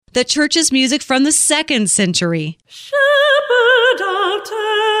The church's music from the 2nd century. Shepherd of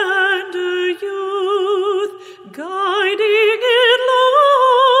tender youth, guiding in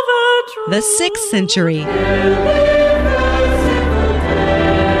love and truth. The 6th century.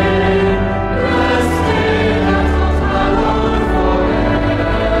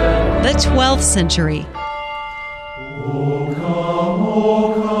 The 12th century.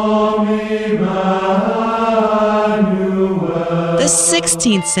 The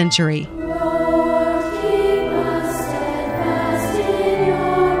 16th century.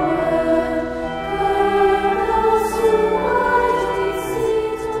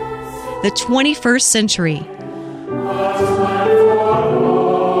 The 21st century.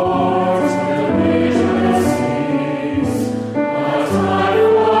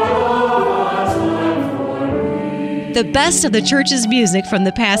 The best of the church's music from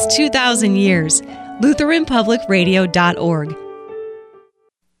the past 2,000 years. LutheranPublicRadio.org.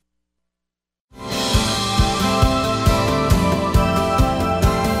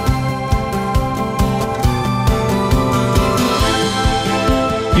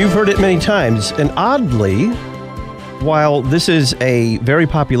 You've heard it many times, and oddly, while this is a very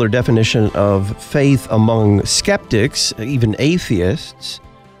popular definition of faith among skeptics, even atheists,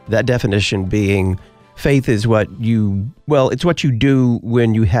 that definition being faith is it's what you do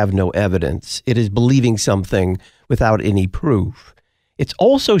when you have no evidence. It is believing something without any proof. It's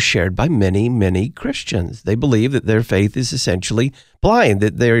also shared by many, many Christians. They believe that their faith is essentially blind,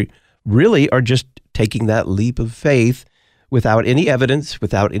 that they really are just taking that leap of faith without any evidence,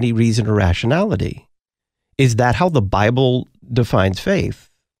 without any reason or rationality. Is that how the Bible defines faith?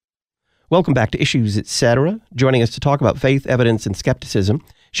 Welcome back to Issues Etc. Joining us to talk about faith, evidence, and skepticism,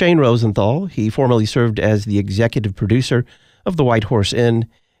 Shane Rosenthal. He formerly served as the executive producer of the White Horse Inn,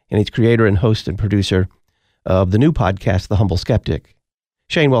 and he's creator and host and producer of the new podcast, The Humble Skeptic.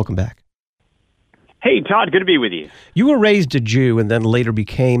 Shane, welcome back. Hey, Todd, good to be with you. You were raised a Jew and then later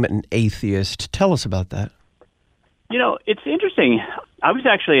became an atheist. Tell us about that. You know, it's interesting. I was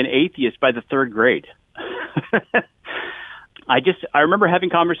actually an atheist by the 3rd grade. I remember having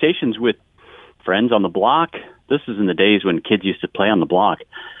conversations with friends on the block. This is in the days when kids used to play on the block.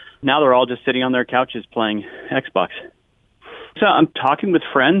 Now they're all just sitting on their couches playing Xbox. So I'm talking with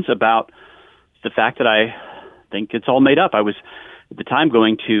friends about the fact that I think it's all made up. I was, at the time,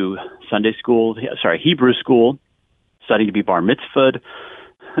 going to Hebrew school, studying to be bar mitzvahed.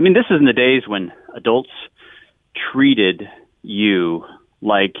 I mean, this is in the days when adults treated you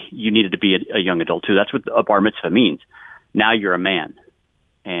like you needed to be a young adult too. That's what a bar mitzvah means. Now you're a man.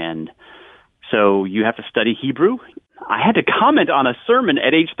 And so you have to study Hebrew. I had to comment on a sermon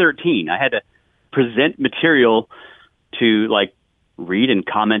at age 13. I had to present material to read and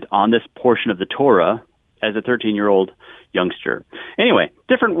comment on this portion of the Torah as a 13-year-old youngster. Anyway,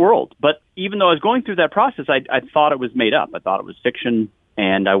 different world. But even though I was going through that process, I thought it was made up. I thought it was fiction,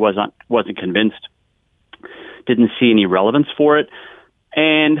 and I wasn't convinced. Didn't see any relevance for it.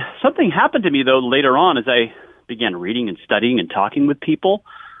 And something happened to me, though, later on as I began reading and studying and talking with people.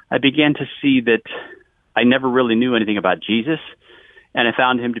 I began to see that I never really knew anything about Jesus, and I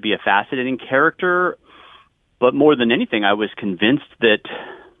found him to be a fascinating character. But more than anything, I was convinced that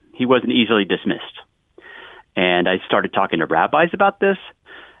he wasn't easily dismissed. And I started talking to rabbis about this,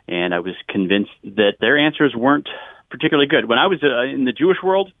 and I was convinced that their answers weren't particularly good. When I was in the Jewish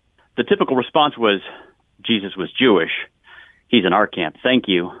world, the typical response was, Jesus was Jewish. He's in our camp. Thank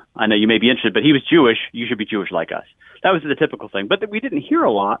you. I know you may be interested, but he was Jewish. You should be Jewish like us. That was the typical thing. But we didn't hear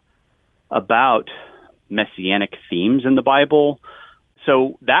a lot about messianic themes in the Bible.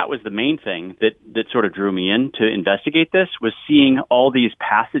 So that was the main thing that sort of drew me in to investigate this, was seeing all these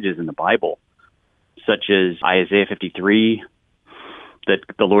passages in the Bible, such as Isaiah 53, that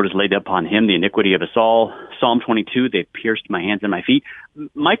the Lord has laid upon him the iniquity of us all. Psalm 22, they've pierced my hands and my feet.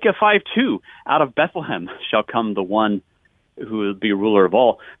 Micah 5:2, out of Bethlehem shall come the one who will be ruler of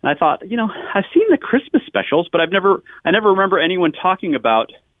all. And I thought, I've seen the Christmas specials, but I never remember anyone talking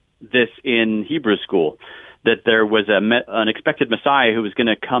about this in Hebrew school, that there was an expected Messiah who was going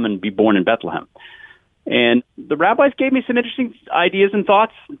to come and be born in Bethlehem. And the rabbis gave me some interesting ideas and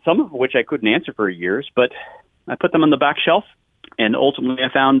thoughts, some of which I couldn't answer for years, but I put them on the back shelf. And ultimately, I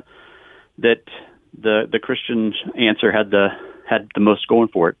found that the Christian answer had the most going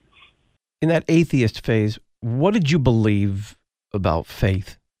for it. In that atheist phase, what did you believe about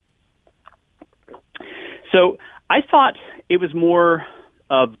faith? So I thought it was more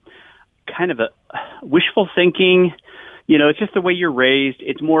of kind of a wishful thinking. It's just the way you're raised.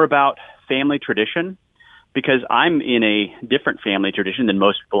 It's more about family tradition, because I'm in a different family tradition than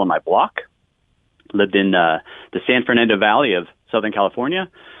most people on my block. Lived in the San Fernando Valley of Southern California.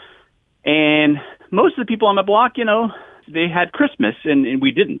 And most of the people on my block, they had Christmas and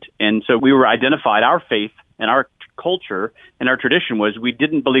we didn't. And so we were identified, our faith and our culture and our tradition was we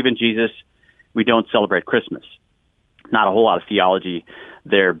didn't believe in Jesus. We don't celebrate Christmas. Not a whole lot of theology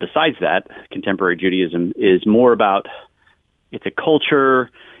there besides that. Contemporary Judaism is more about, it's a culture,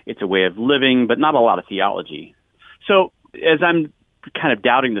 it's a way of living, but not a lot of theology. So as I'm kind of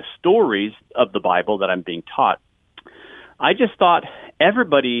doubting the stories of the Bible that I'm being taught, I just thought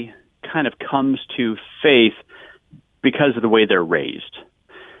everybody kind of comes to faith because of the way they're raised.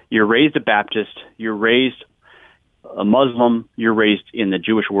 You're raised a Baptist, you're raised a Muslim, you're raised in the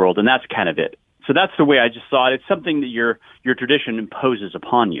Jewish world, and that's kind of it. So that's the way I just thought. It's something that your tradition imposes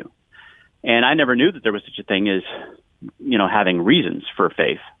upon you. And I never knew that there was such a thing as, having reasons for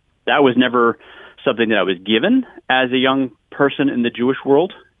faith. That was never something that I was given as a young person in the Jewish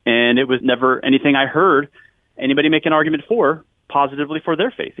world, and it was never anything I heard anybody make an argument for positively for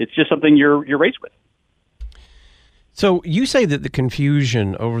their faith. It's just something you're raised with. So you say that the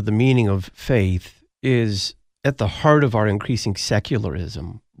confusion over the meaning of faith is at the heart of our increasing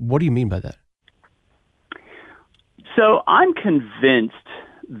secularism. What do you mean by that? So I'm convinced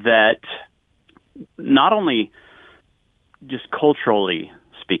that not only just culturally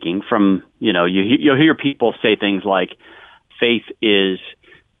speaking, from, you'll hear people say things like faith is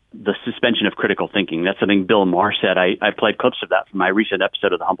the suspension of critical thinking. That's something Bill Maher said. I played clips of that from my recent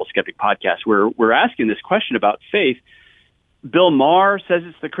episode of the Humble Skeptic podcast, where we're asking this question about faith. Bill Maher says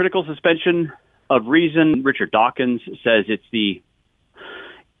it's the critical suspension of reason. Richard Dawkins says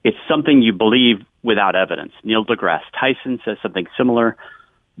it's something you believe without evidence. Neil deGrasse Tyson says something similar.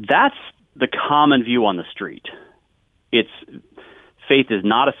 That's the common view on the street. Faith is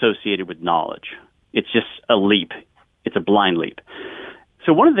not associated with knowledge. It's just a leap. It's a blind leap.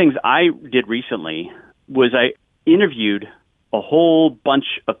 So one of the things I did recently was I interviewed a whole bunch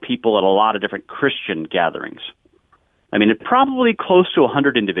of people at a lot of different Christian gatherings. I mean, probably close to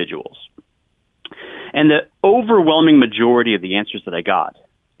 100 individuals. And the overwhelming majority of the answers that I got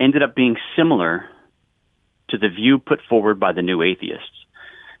ended up being similar to the view put forward by the new atheists.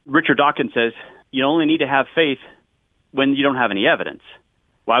 Richard Dawkins says, you only need to have faith when you don't have any evidence.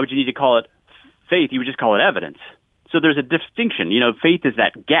 Why would you need to call it faith? You would just call it evidence. So there's a distinction. Faith is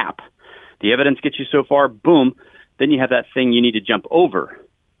that gap. The evidence gets you so far, boom, then you have that thing you need to jump over,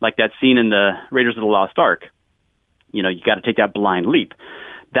 like that scene in the Raiders of the Lost Ark. You got to take that blind leap.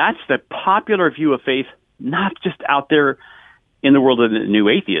 That's the popular view of faith, not just out there in the world of the new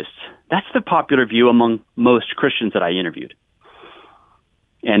atheists. That's the popular view among most Christians that I interviewed.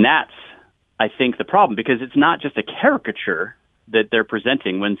 And that's, I think, the problem, because it's not just a caricature that they're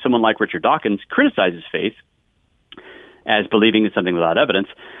presenting when someone like Richard Dawkins criticizes faith as believing in something without evidence.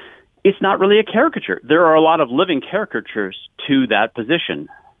 It's not really a caricature. There are a lot of living caricatures to that position,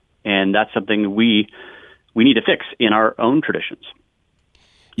 and that's something we need to fix in our own traditions.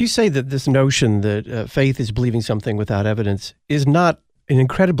 You say that this notion that faith is believing something without evidence is not an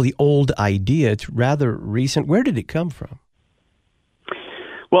incredibly old idea. It's rather recent. Where did it come from?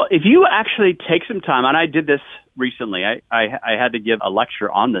 Well, if you actually take some time, and I did this recently, I had to give a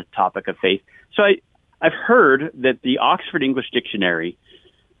lecture on the topic of faith. So I've heard that the Oxford English Dictionary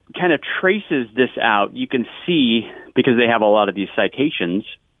kind of traces this out. You can see, because they have a lot of these citations,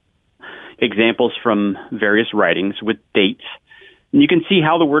 examples from various writings with dates, and you can see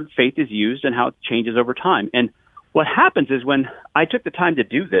how the word faith is used and how it changes over time. And what happens is, when I took the time to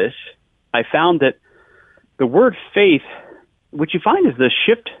do this, I found that the word faith, what you find is the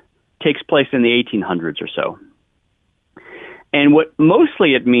shift takes place in the 1800s or so. And what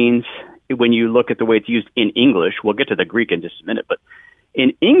mostly it means, when you look at the way it's used in English, we'll get to the Greek in just a minute, but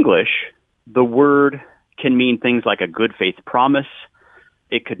in English, the word can mean things like a good faith promise.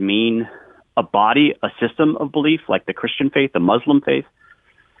 It could mean a body, a system of belief, like the Christian faith, the Muslim faith.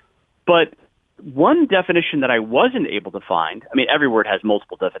 But one definition that I wasn't able to find, I mean, every word has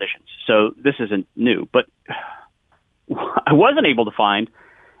multiple definitions, so this isn't new, but I wasn't able to find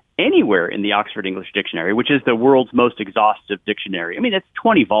anywhere in the Oxford English Dictionary, which is the world's most exhaustive dictionary. I mean, it's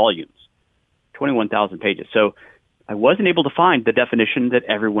 20 volumes, 21,000 pages. So I wasn't able to find the definition that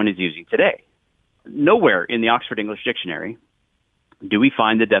everyone is using today. Nowhere in the Oxford English Dictionary do we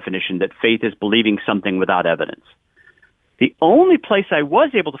find the definition that faith is believing something without evidence. The only place I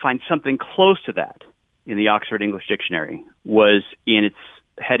was able to find something close to that in the Oxford English Dictionary was in its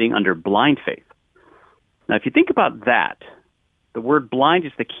heading under blind faith. Now, if you think about that, the word blind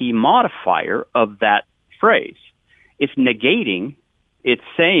is the key modifier of that phrase. It's negating, it's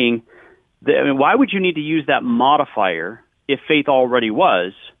saying, why would you need to use that modifier if faith already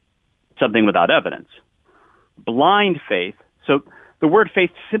was something without evidence? Blind faith. So The word faith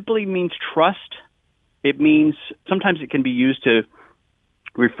simply means trust. It means, sometimes it can be used to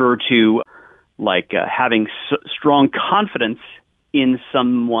refer to like having strong confidence in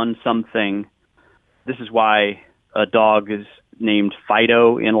someone, something. This is why a dog is named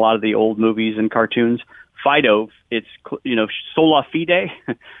Fido in a lot of the old movies and cartoons. Fido, it's, sola fide.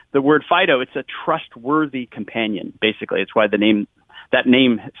 The word Fido, it's a trustworthy companion, basically. It's why that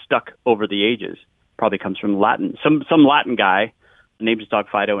name stuck over the ages. Probably comes from Latin. Some Latin guy named his dog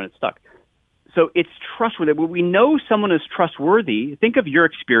Fido, and it stuck. So it's trustworthy. When we know someone is trustworthy, think of your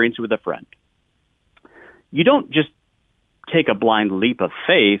experience with a friend. You don't just take a blind leap of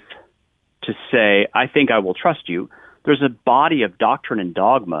faith to say, I think I will trust you. There's a body of doctrine and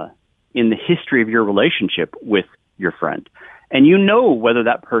dogma in the history of your relationship with your friend. And you know whether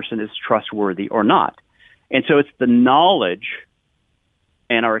that person is trustworthy or not. And so it's the knowledge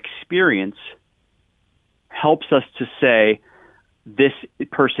and our experience helps us to say this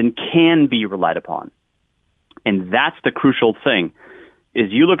person can be relied upon. And that's the crucial thing,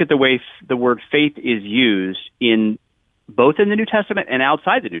 is you look at the way the word faith is used in both in the New Testament and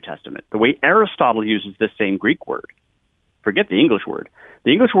outside the New Testament, the way Aristotle uses the same Greek word. Forget the English word.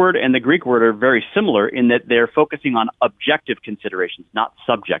 The English word and the Greek word are very similar in that they're focusing on objective considerations, not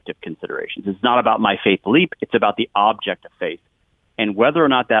subjective considerations. It's not about my faith leap. It's about the object of faith and whether or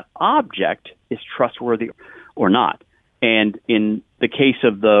not that object is trustworthy or not. And in the case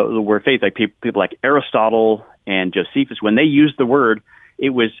of the word faith, like people like Aristotle and Josephus, when they used the word, it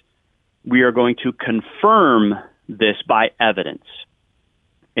was, we are going to confirm this by evidence.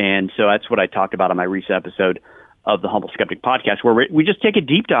 And so that's what I talked about on my recent episode of the Humble Skeptic podcast, where we just take a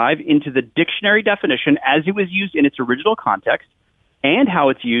deep dive into the dictionary definition as it was used in its original context and how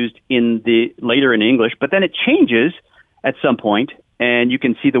it's used later in English, but then it changes at some point, and you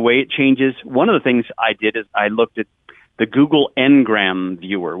can see the way it changes. One of the things I did is I looked at the Google Ngram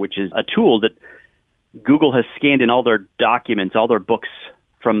Viewer, which is a tool that Google has scanned in all their documents, all their books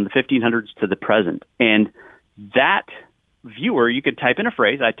from the 1500s to the present. And that viewer, you could type in a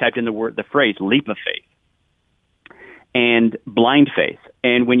phrase. I typed in the phrase leap of faith and blind faith.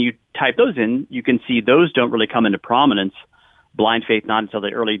 And when you type those in, you can see those don't really come into prominence. Blind faith not until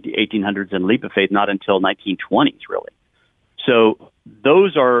the early 1800s and leap of faith not until 1920s, really. So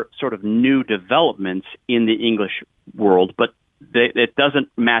those are sort of new developments in the English world, but it doesn't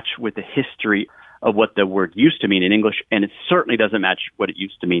match with the history of what the word used to mean in English, and it certainly doesn't match what it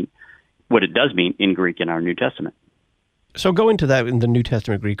does mean in Greek in our New Testament. So go into that in the New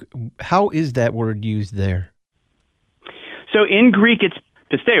Testament Greek. How is that word used there? So in Greek, it's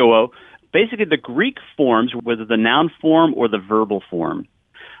pisteuo. Basically, the Greek forms, whether the noun form or the verbal form,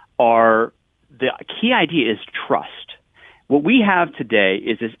 the key idea is trust. What we have today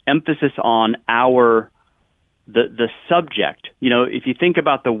is this emphasis on the subject. If you think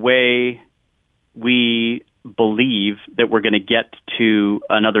about the way we believe that we're going to get to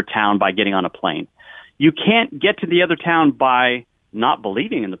another town by getting on a plane, you can't get to the other town by not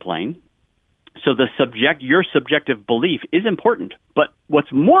believing in the plane. So your subjective belief is important, but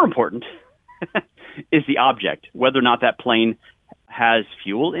what's more important is the object, whether or not that plane has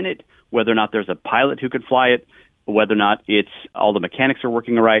fuel in it, whether or not there's a pilot who could fly it, whether or not all the mechanics are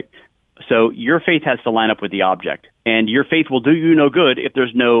working right. So your faith has to line up with the object, and your faith will do you no good if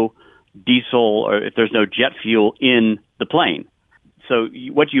there's no diesel or if there's no jet fuel in the plane. So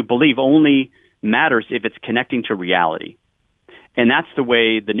what you believe only matters if it's connecting to reality. And that's the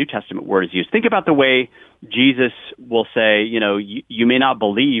way the New Testament word is used. Think about the way Jesus will say, you may not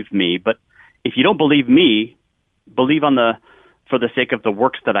believe me, but if you don't believe me, believe for the sake of the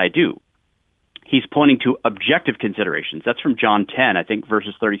works that I do. He's pointing to objective considerations. That's from John 10, I think,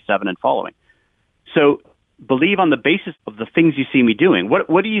 verses 37 and following. So believe on the basis of the things you see me doing.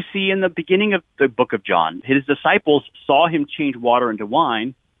 What do you see in the beginning of the book of John? His disciples saw him change water into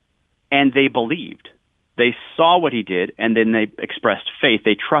wine, and they believed. They saw what he did, and then they expressed faith.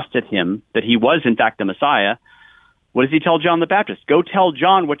 They trusted him that he was, in fact, the Messiah. What does he tell John the Baptist? Go tell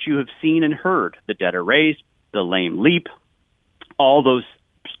John what you have seen and heard. The dead are raised, the lame leap, all those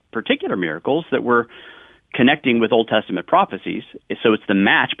particular miracles that were connecting with Old Testament prophecies. So it's the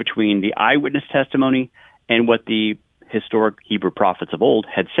match between the eyewitness testimony and what the historic Hebrew prophets of old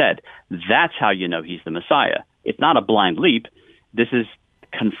had said. That's how you know he's the Messiah. It's not a blind leap. This is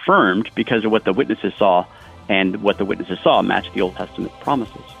confirmed because of what the witnesses saw, and what the witnesses saw matched the Old Testament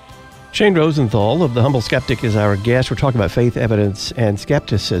promises. Shane Rosenthal of The Humble Skeptic is our guest. We're talking about faith, evidence, and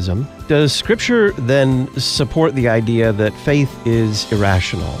skepticism. Does Scripture then support the idea that faith is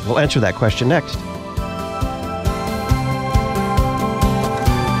irrational? We'll answer that question next.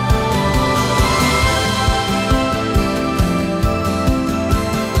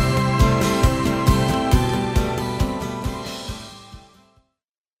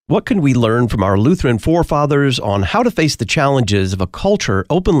 What can we learn from our Lutheran forefathers on how to face the challenges of a culture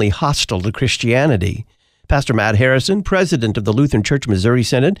openly hostile to Christianity? Pastor Matt Harrison, president of the Lutheran Church Missouri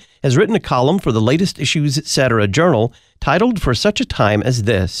Synod, has written a column for the latest Issues Etc. journal titled For Such a Time as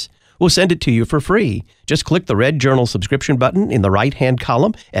This. We'll send it to you for free. Just click the red journal subscription button in the right-hand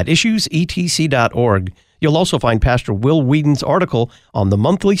column at issuesetc.org. You'll also find Pastor Will Whedon's article on the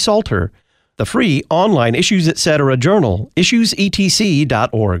monthly Psalter, the free online Issues Etc. journal,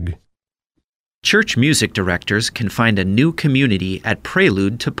 issuesetc.org. Church music directors can find a new community at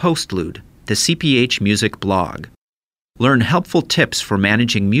Prelude to Postlude, the CPH Music blog. Learn helpful tips for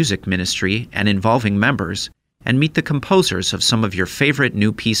managing music ministry and involving members, and meet the composers of some of your favorite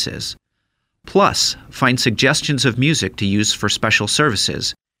new pieces. Plus, find suggestions of music to use for special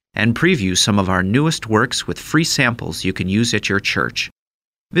services, and preview some of our newest works with free samples you can use at your church.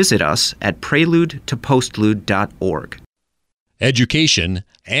 Visit us at preludetopostlude.org. Education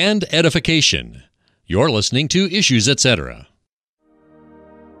and edification. You're listening to Issues Etc.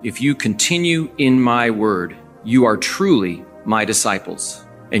 If you continue in my word, you are truly my disciples,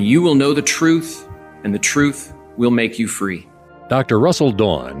 and you will know the truth, and the truth will make you free. Dr. Russell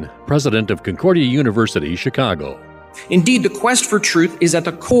Dawn, president of Concordia University, Chicago. Indeed, the quest for truth is at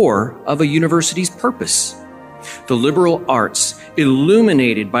the core of a university's purpose. The liberal arts,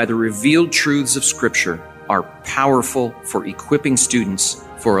 illuminated by the revealed truths of Scripture, are powerful for equipping students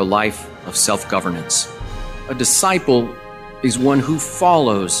for a life of self-governance. A disciple is one who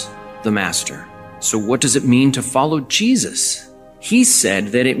follows the Master. So what does it mean to follow Jesus? He said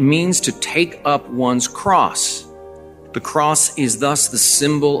that it means to take up one's cross. The cross is thus the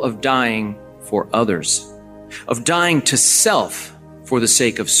symbol of dying for others, of dying to self for the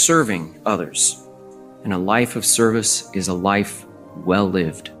sake of serving others. And a life of service is a life well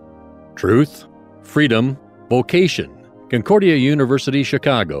lived. Truth, freedom, vocation. Concordia University,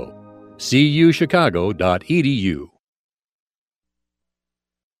 Chicago. cuchicago.edu.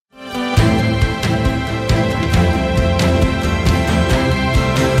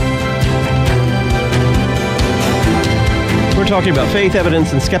 We're talking about faith,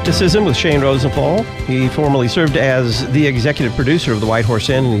 evidence, and skepticism with Shane Rosenthal. He formerly served as the executive producer of the White Horse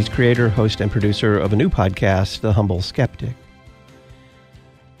Inn, and he's creator, host, and producer of a new podcast, The Humble Skeptic.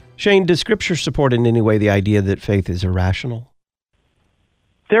 Shane, does Scripture support in any way the idea that faith is irrational?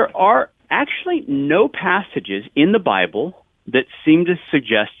 There are actually no passages in the Bible that seem to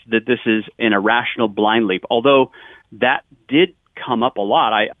suggest that this is an irrational blind leap, although that did come up a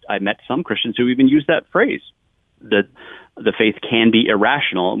lot. I met some Christians who even used that phrase, that the faith can be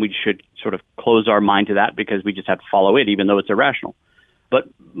irrational, and we should sort of close our mind to that because we just have to follow it, even though it's irrational. But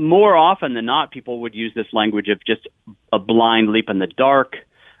more often than not, people would use this language of just a blind leap in the dark.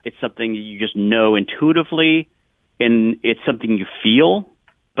 It's something you just know intuitively, and it's something you feel.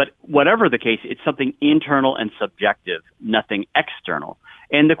 But whatever the case, it's something internal and subjective, nothing external.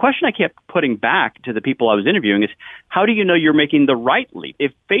 And the question I kept putting back to the people I was interviewing is, how do you know you're making the right leap?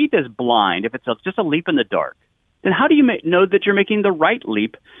 If faith is blind, if it's just a leap in the dark, then how do you know that you're making the right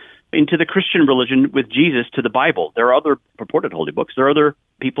leap into the Christian religion with Jesus to the Bible? There are other purported holy books. There are other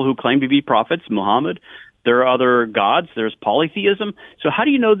people who claim to be prophets, Muhammad. There are other gods. There's polytheism. So how do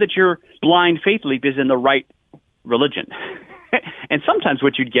you know that your blind faith leap is in the right religion? And sometimes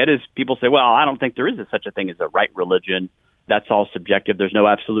what you'd get is people say, well, I don't think there is such a thing as a right religion. That's all subjective. There's no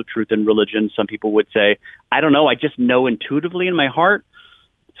absolute truth in religion. Some people would say, I don't know, I just know intuitively in my heart.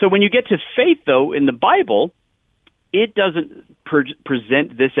 So when you get to faith, though, in the Bible, it doesn't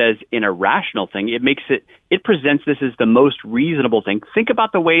present this as an irrational thing. It presents this as the most reasonable thing. Think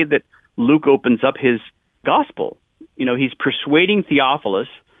about the way that Luke opens up his gospel. You know, he's persuading Theophilus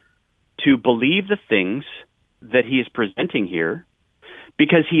to believe the things that he is presenting here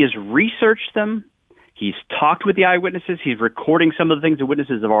because he has researched them. He's talked with the eyewitnesses. He's recording some of the things the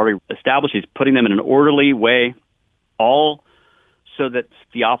witnesses have already established. He's putting them in an orderly way, all so that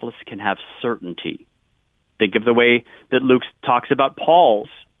Theophilus can have certainty. Think of the way that Luke talks about Paul's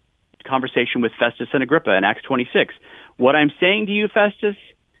conversation with Festus and Agrippa in Acts 26. What I'm saying to you, Festus,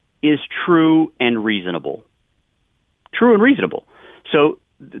 is true and reasonable. True and reasonable. So,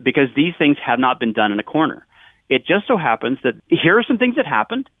 because these things have not been done in a corner. It just so happens that here are some things that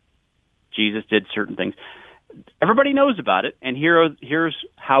happened. Jesus did certain things. Everybody knows about it, and here's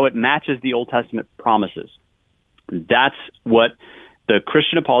how it matches the Old Testament promises. That's what the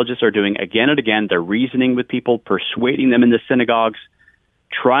Christian apologists are doing again and again. They're reasoning with people, persuading them in the synagogues,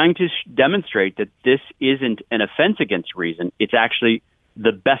 trying to demonstrate that this isn't an offense against reason. It's actually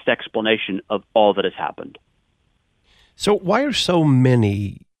the best explanation of all that has happened. So why are so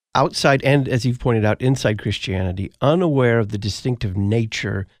many outside and, as you've pointed out, inside Christianity unaware of the distinctive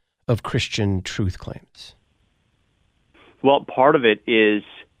nature of Christian truth claims? Well, part of it is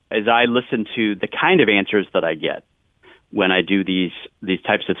as I listen to the kind of answers that I get when I do these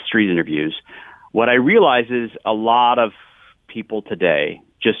types of street interviews, what I realize is a lot of people today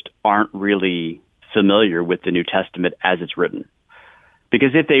just aren't really familiar with the New Testament as it's written.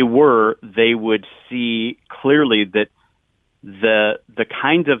 Because if they were, they would see clearly that the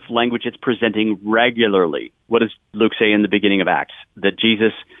kinds of language it's presenting regularly. What does Luke say in the beginning of Acts? That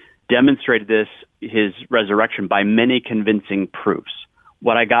Jesus demonstrated his resurrection by many convincing proofs.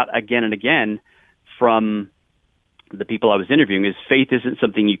 What I got again and again from the people I was interviewing is faith isn't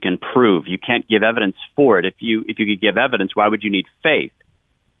something you can prove. You can't give evidence for it. If you could give evidence, why would you need faith?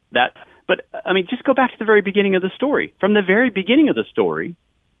 But I mean, just go back to the very beginning of the story. From the very beginning of the story,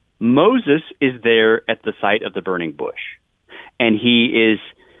 Moses is there at the site of the burning bush, and he is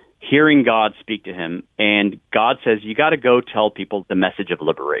hearing God speak to him. And God says, "You got to go tell people the message of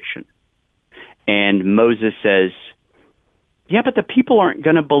liberation." And Moses says, "Yeah, but the people aren't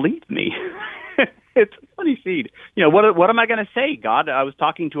going to believe me." It's a funny seed. You know, what am I going to say, God? I was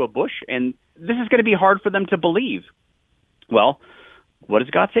talking to a bush, and this is going to be hard for them to believe. Well, what does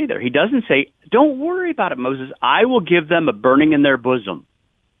God say there? He doesn't say, "Don't worry about it, Moses. I will give them a burning in their bosom.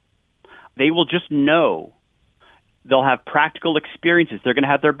 They will just know. They'll have practical experiences. They're going to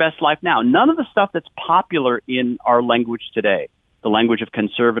have their best life now." None of the stuff that's popular in our language today, the language of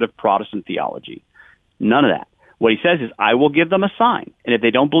conservative Protestant theology, none of that. What he says is, "I will give them a sign. And if they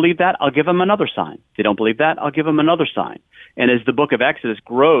don't believe that, I'll give them another sign. If they don't believe that, I'll give them another sign." And as the book of Exodus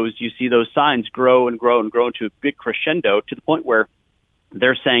grows, you see those signs grow and grow and grow into a big crescendo to the point where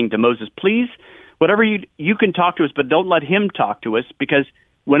they're saying to Moses, "Please, whatever you can talk to us, but don't let him talk to us, because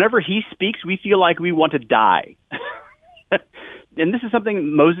whenever he speaks, we feel like we want to die." And this is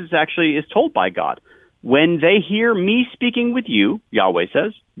something Moses actually is told by God. "When they hear me speaking with you," Yahweh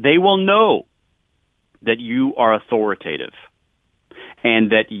says, "they will know that you are authoritative and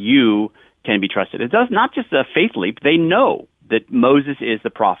that you can be trusted." It does not just a faith leap. They know that Moses is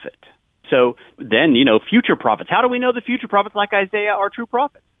the prophet. So then, future prophets. How do we know the future prophets like Isaiah are true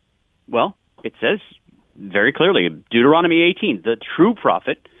prophets? Well, it says very clearly, Deuteronomy 18, the true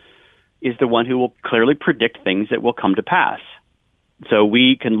prophet is the one who will clearly predict things that will come to pass. So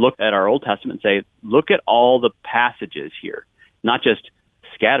we can look at our Old Testament and say, look at all the passages here, not just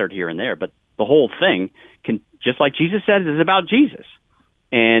scattered here and there, but the whole thing can, just like Jesus said, is about Jesus.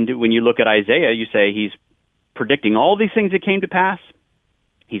 And when you look at Isaiah, you say he's predicting all these things that came to pass.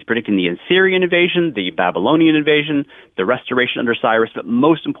 He's predicting the Assyrian invasion, the Babylonian invasion, the restoration under Cyrus, but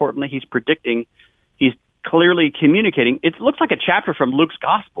most importantly, he's clearly communicating. It looks like a chapter from Luke's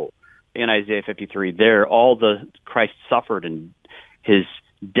gospel in Isaiah 53. There, all the Christ suffered and his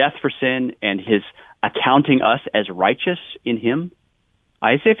death for sin and his accounting us as righteous in him.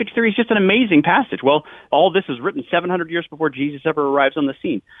 Isaiah 53 is just an amazing passage. Well, all this is written 700 years before Jesus ever arrives on the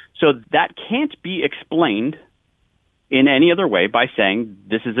scene. So that can't be explained in any other way by saying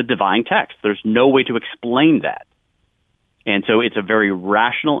this is a divine text. There's no way to explain that. And so it's a very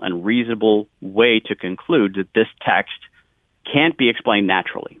rational and reasonable way to conclude that this text can't be explained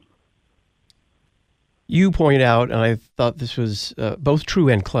naturally. You point out, and I thought this was both true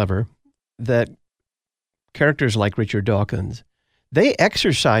and clever, that characters like Richard Dawkins, they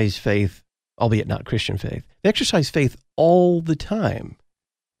exercise faith, albeit not Christian faith. They exercise faith all the time.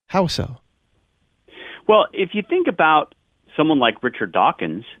 How so? Well, if you think about someone like Richard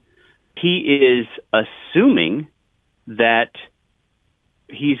Dawkins, he is assuming that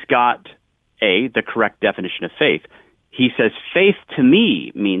he's got, the correct definition of faith. He says, faith to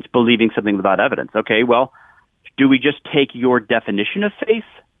me means believing something without evidence. Okay, well, do we just take your definition of faith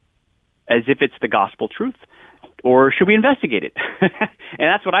as if it's the gospel truth? Or should we investigate it? And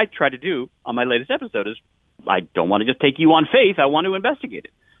that's what I try to do on my latest episode is I don't want to just take you on faith. I want to investigate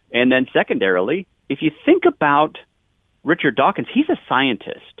it. And then secondarily, if you think about Richard Dawkins, he's a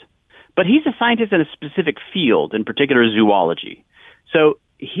scientist, but he's a scientist in a specific field, in particular zoology. So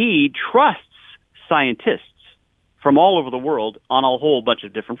he trusts scientists from all over the world on a whole bunch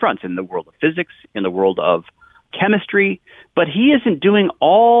of different fronts, in the world of physics, in the world of chemistry, but he isn't doing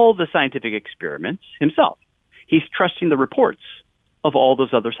all the scientific experiments himself. He's trusting the reports of all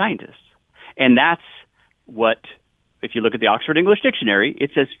those other scientists. And that's what, if you look at the Oxford English Dictionary,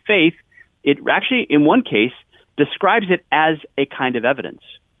 it says faith. It actually, in one case, describes it as a kind of evidence.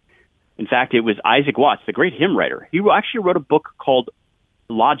 In fact, it was Isaac Watts, the great hymn writer. He actually wrote a book called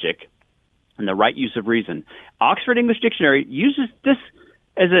Logic and the Right Use of Reason. Oxford English Dictionary uses this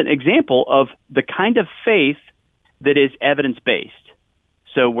as an example of the kind of faith that is evidence-based.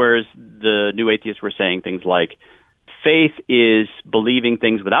 So whereas the new atheists were saying things like, faith is believing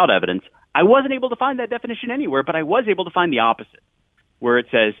things without evidence, I wasn't able to find that definition anywhere, but I was able to find the opposite, where it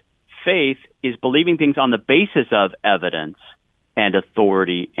says faith is believing things on the basis of evidence and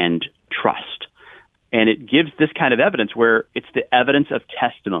authority and trust. And it gives this kind of evidence where it's the evidence of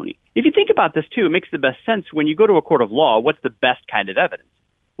testimony. If you think about this, too, it makes the best sense. When you go to a court of law, what's the best kind of evidence?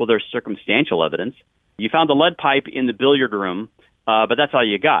 Well, there's circumstantial evidence. You found a lead pipe in the billiard room, but that's all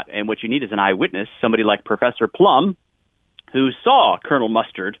you got. And what you need is an eyewitness, somebody like Professor Plum, who saw Colonel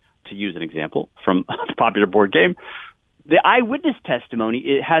Mustard, to use an example from a popular board game. The eyewitness testimony,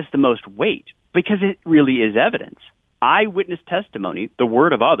 it has the most weight because it really is evidence. Eyewitness testimony, the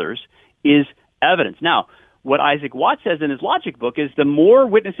word of others, is evidence. Now, what Isaac Watts says in his logic book is the more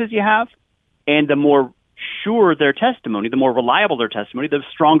witnesses you have and the more sure their testimony, the more reliable their testimony, the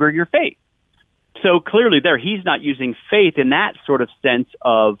stronger your faith. So clearly there, he's not using faith in that sort of sense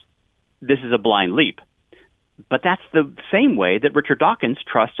of this is a blind leap. But that's the same way that Richard Dawkins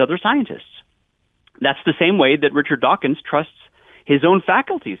trusts other scientists. That's the same way that Richard Dawkins trusts his own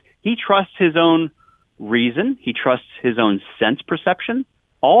faculties. He trusts his own reason. He trusts his own sense perception.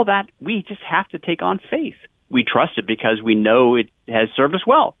 All that, we just have to take on faith. We trust it because we know it has served us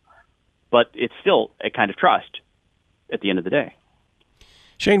well. But it's still a kind of trust at the end of the day.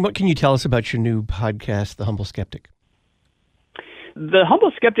 Shane, what can you tell us about your new podcast, The Humble Skeptic? The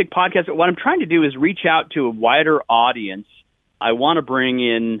Humble Skeptic podcast, what I'm trying to do is reach out to a wider audience. I want to bring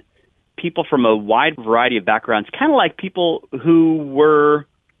in people from a wide variety of backgrounds, kind of like people who were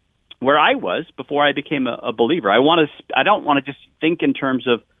where I was before I became a believer. I don't want to just think in terms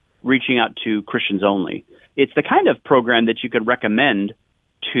of reaching out to Christians only. It's the kind of program that you could recommend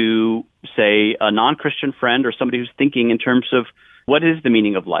to, say, a non-Christian friend or somebody who's thinking in terms of what is the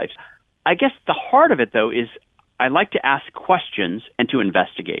meaning of life. I guess the heart of it, though, is I like to ask questions and to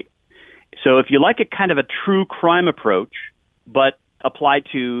investigate. So if you like a kind of a true crime approach, but applied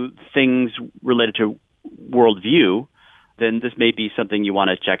to things related to worldview, then this may be something you want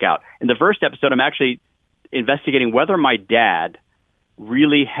to check out. In the first episode, I'm actually investigating whether my dad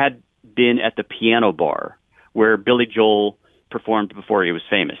really had been at the piano bar where Billy Joel performed before he was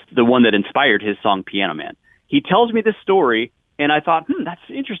famous, the one that inspired his song Piano Man. He tells me this story, and I thought, that's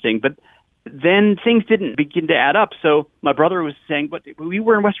interesting, but then things didn't begin to add up. So my brother was saying, but we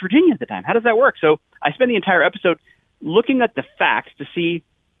were in West Virginia at the time. How does that work? So I spent the entire episode looking at the facts to see,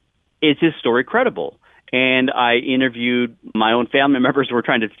 is his story credible? And I interviewed my own family members who were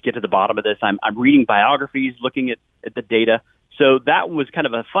trying to get to the bottom of this. I'm reading biographies, looking at the data. So that was kind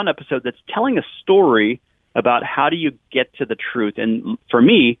of a fun episode that's telling a story about how do you get to the truth. And for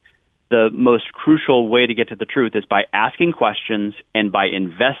me, the most crucial way to get to the truth is by asking questions and by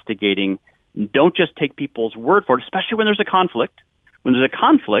investigating. Don't just take people's word for it, especially when there's a conflict. When there's a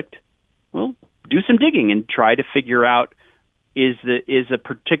conflict, well, do some digging and try to figure out is a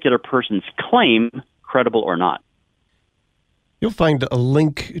particular person's claim credible or not. You'll find a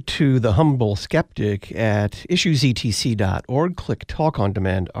link to The Humble Skeptic at issuesetc.org. Click Talk on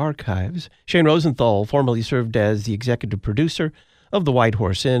Demand Archives. Shane Rosenthal formerly served as the executive producer of The White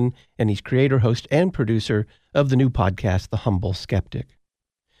Horse Inn, and he's creator, host, and producer of the new podcast, The Humble Skeptic.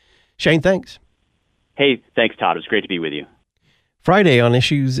 Shane, thanks. Hey, thanks, Todd. It was great to be with you. Friday on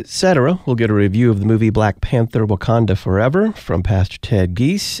Issues Etc., we'll get a review of the movie Black Panther: Wakanda Forever from Pastor Ted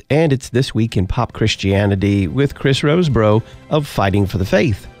Giese, and it's This Week in Pop Christianity with Chris Rosebrough of Fighting for the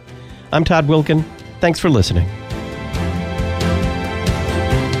Faith. I'm Todd Wilken. Thanks for listening.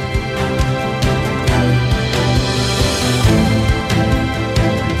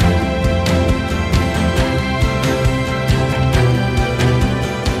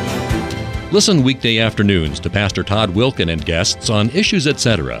 Listen weekday afternoons to Pastor Todd Wilken and guests on Issues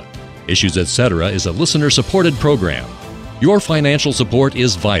Etc. Issues Etc. is a listener-supported program. Your financial support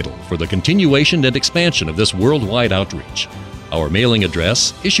is vital for the continuation and expansion of this worldwide outreach. Our mailing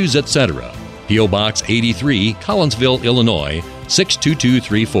address, Issues Etc., P.O. Box 83, Collinsville, Illinois,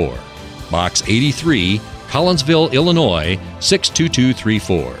 62234. Box 83, Collinsville, Illinois,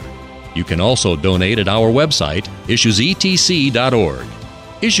 62234. You can also donate at our website, issuesetc.org.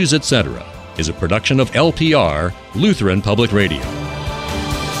 Issues Etc. is a production of LPR, Lutheran Public Radio.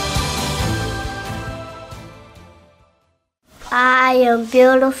 I am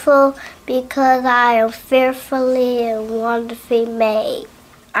beautiful because I am fearfully and wonderfully made.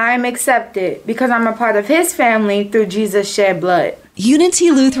 I am accepted because I'm a part of His family through Jesus' shed blood.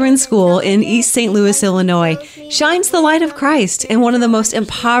 Unity Lutheran School in East St. Louis, Illinois, shines the light of Christ in one of the most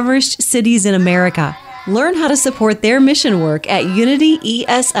impoverished cities in America. Learn how to support their mission work at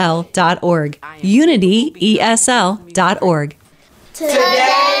unityesl.org. unityesl.org.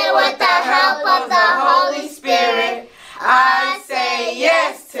 Today, with the help of the Holy Spirit,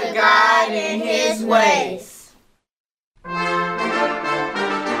 abide in His ways.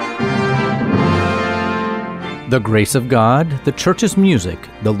 The grace of God, the church's music,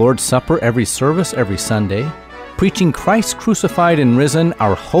 the Lord's Supper every service every Sunday, preaching Christ crucified and risen,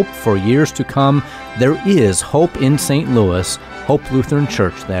 our hope for years to come. There is hope in St. Louis, Hope Lutheran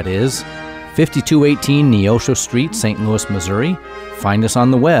Church, that is. 5218 Neosho Street, St. Louis, Missouri. Find us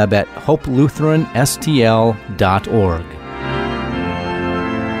on the web at hopelutheranstl.org.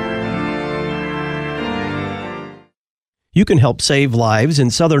 You can help save lives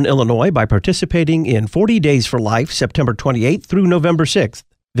in Southern Illinois by participating in 40 Days for Life, September 28th through November 6th.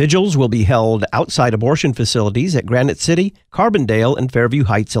 Vigils will be held outside abortion facilities at Granite City, Carbondale, and Fairview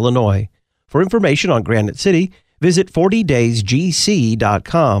Heights, Illinois. For information on Granite City, visit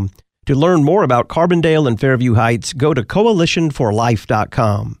 40daysgc.com. To learn more about Carbondale and Fairview Heights, go to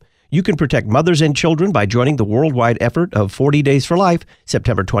coalitionforlife.com. You can protect mothers and children by joining the worldwide effort of 40 Days for Life,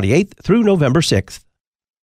 September 28th through November 6th.